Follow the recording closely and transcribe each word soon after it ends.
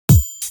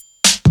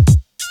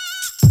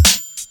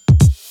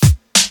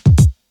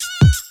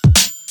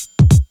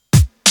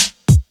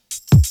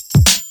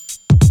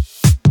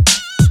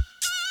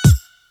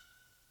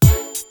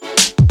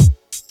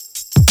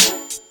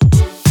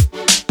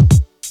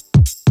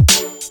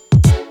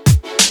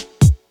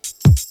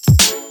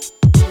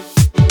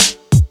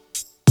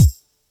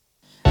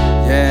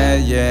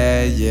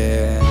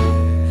yeah.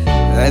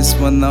 That's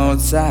for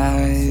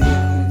Northside.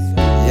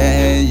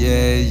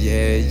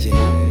 Yeah.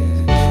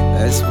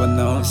 That's for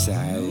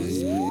Northside.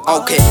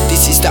 Okay,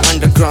 this is the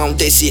underground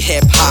desi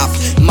hip hop.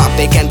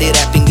 मापे कहंदे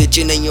wrapping च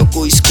नहीं हो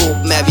कोई स्कोप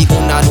मैं भी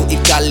उन्हां नूं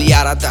इक गल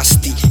यारा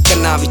दसदी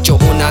कन्नां विचों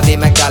उन्हां दे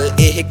मैं गल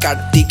इह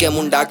कड्डदी कि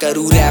मुंडा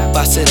करू रैप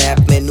बस रैप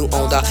मैनू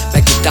आउंदा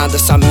मैं किद्दां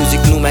दस्सां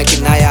म्यूजिक नूं मैं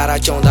किन्ना यारा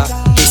चाहुंदा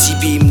देसी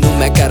बीम नूं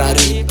मैं करां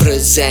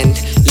रिप्रेजेंट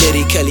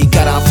लिरिकली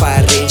करां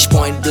fire range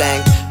point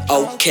blank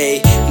Okay,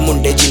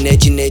 मुंडे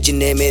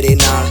जिन्ने मेरे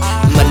नाल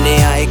मन्ने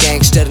आए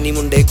गैंगस्टर नी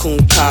मुंडे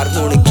खूंखार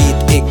हुण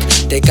गीत इक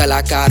ते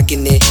कलाकार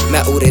किन्ने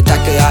मैं उरे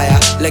तक आया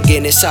लगे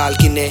ने साल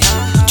किन्ने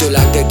जो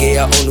लंघ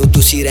गया ओनू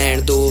तुसी रहन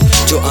दो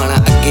जो आना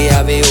अगे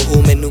आवे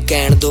ओह मैनू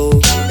कहण दो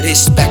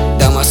रिस्पेक्ट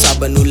दवा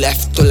सब नू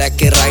लेफ्ट तो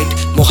लैके right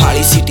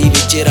Mohali city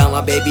which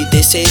Rawa baby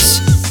this is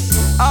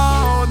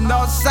Oh,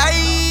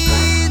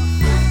 Northside,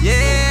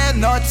 yeah,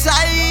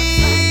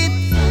 Northside,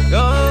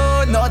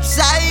 oh,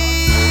 Northside,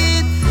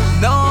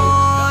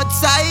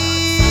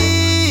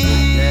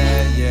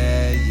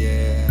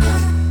 yeah.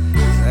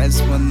 That's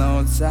for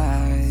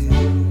Northside,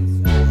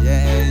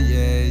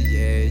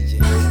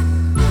 yeah.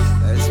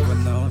 That's for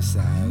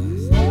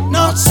Northside.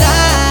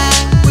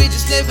 Northside, we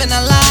just living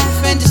our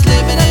life and just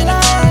living in a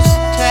first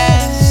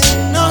class.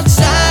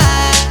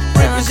 Northside,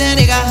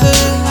 representing our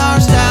hood, our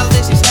style,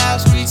 this is our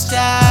street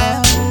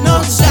style.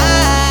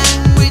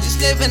 Northside, we just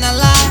living our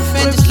life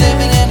and just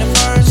living in a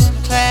first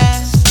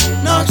class.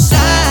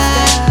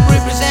 Northside,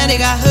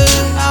 representing our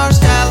hood, our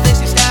style, this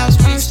is our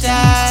street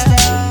style.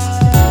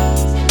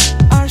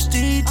 Our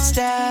street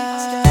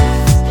style.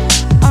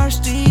 Our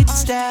street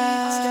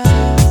style.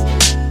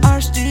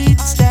 Our street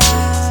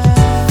style.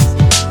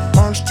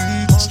 Our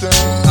street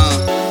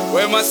style.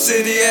 Where my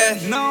city at?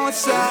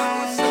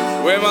 Northside.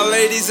 Where my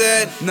ladies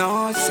at?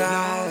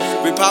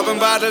 Northside. We poppin'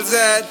 bottles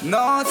at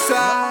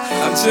Northside.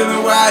 I'm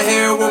chillin' right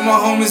here with my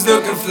homies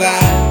looking fly.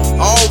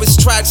 I always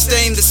try to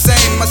stay the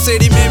same. My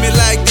city made me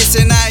like this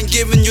and I ain't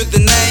giving you the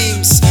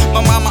names.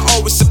 My mama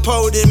always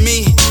supported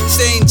me.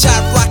 Staying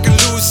chop, rockin'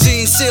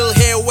 Lucine. Still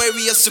here where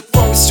we are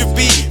supposed to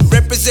be.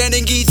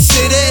 Representing each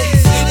city.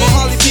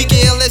 Mohali,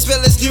 PKL as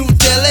well as New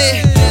Delhi.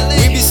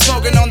 We be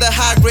smoking on the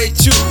high grade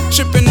too.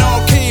 Tripping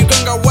on King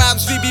Gunga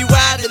vibes, we be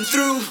riding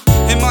through.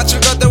 Himachal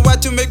got the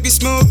right to make me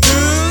smell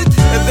good.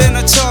 And then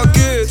I talk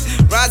good.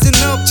 Rising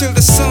up till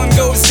the sun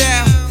goes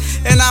down.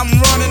 And I'm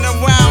running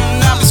around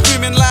and I be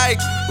screaming like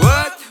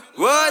what?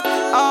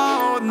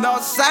 Oh,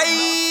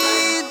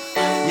 Northside,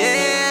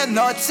 yeah,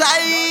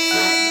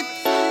 Northside,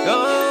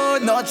 oh,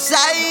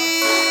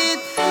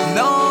 Northside.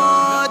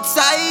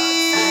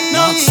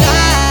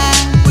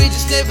 Northside, we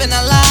just living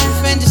our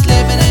life and just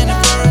living in a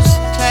first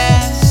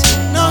class.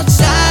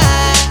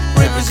 Northside,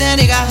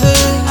 representing our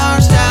hood,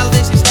 our style,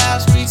 this is our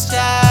street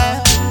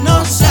style.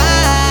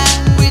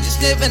 Northside, we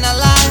just living our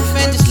life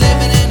and just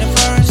living in a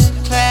first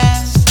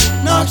class.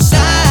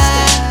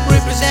 Northside,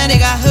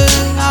 representing our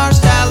hood, our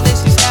style,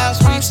 this is our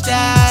street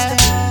style.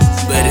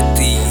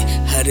 मरती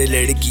हर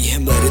लड़की है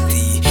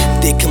मरती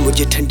देख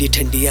मुझे ठंडी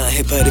ठंडी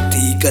आहें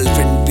भरती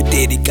गर्लफ्रेंड भी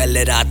तेरी कल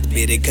रात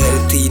मेरे घर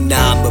थी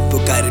नाम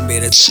पुकार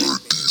मेरा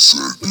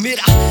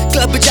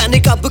क्लब जाने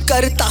कब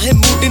करता है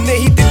मूड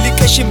नहीं दिल्ली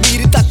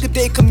कश्मीर तक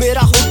देख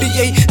मेरा हुड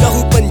यही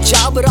रहूं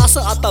पंजाब रास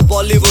आता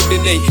बॉलीवुड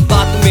नहीं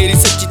बात मेरी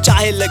सच्ची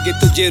चाहे लगे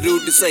तुझे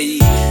रूड सही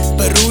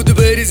बरूद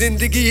मेरी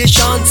जिंदगी है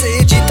शान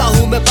से जीता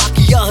हूँ मैं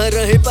बाकी यहाँ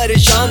रहे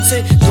परेशान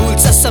से धूल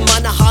सा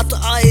समाना हाथ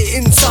आए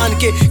इंसान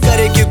के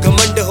करे क्यों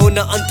घमंड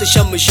होना अंत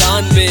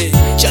शमशान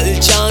में चल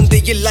चांद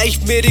ये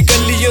लाइफ मेरी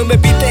गलियों में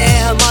बीते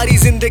है हमारी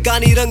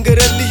जिंदगानी रंग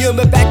रलियों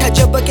में बैठा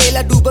जब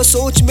अकेला डूबा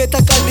सोच में था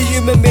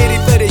कलियों में मेरी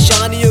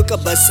परेशानियों का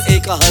बस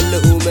एक हल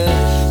हूँ मैं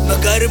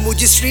मगर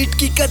मुझे स्ट्रीट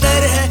की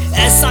कदर है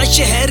ऐसा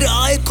शहर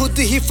आए खुद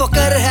ही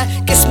फकर है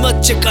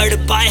किस्मत जकड़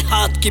पाए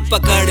हाथ की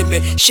पकड़ में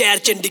शहर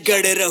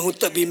चंडीगढ़ रहूं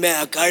तभी मैं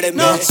अकड़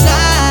में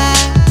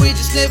Northside, we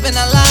just living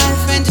our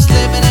life and just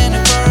living in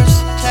a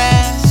first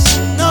class.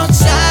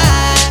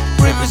 Northside,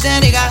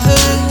 representing our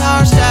hood,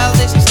 our style,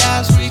 this is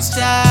our street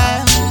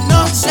style.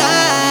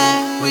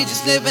 Northside, we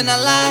just living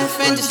our life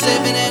and just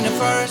living in a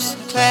first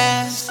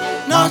class.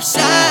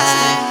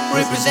 Northside,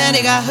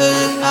 representing our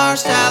hood, our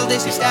style,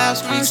 this is our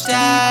street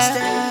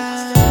style.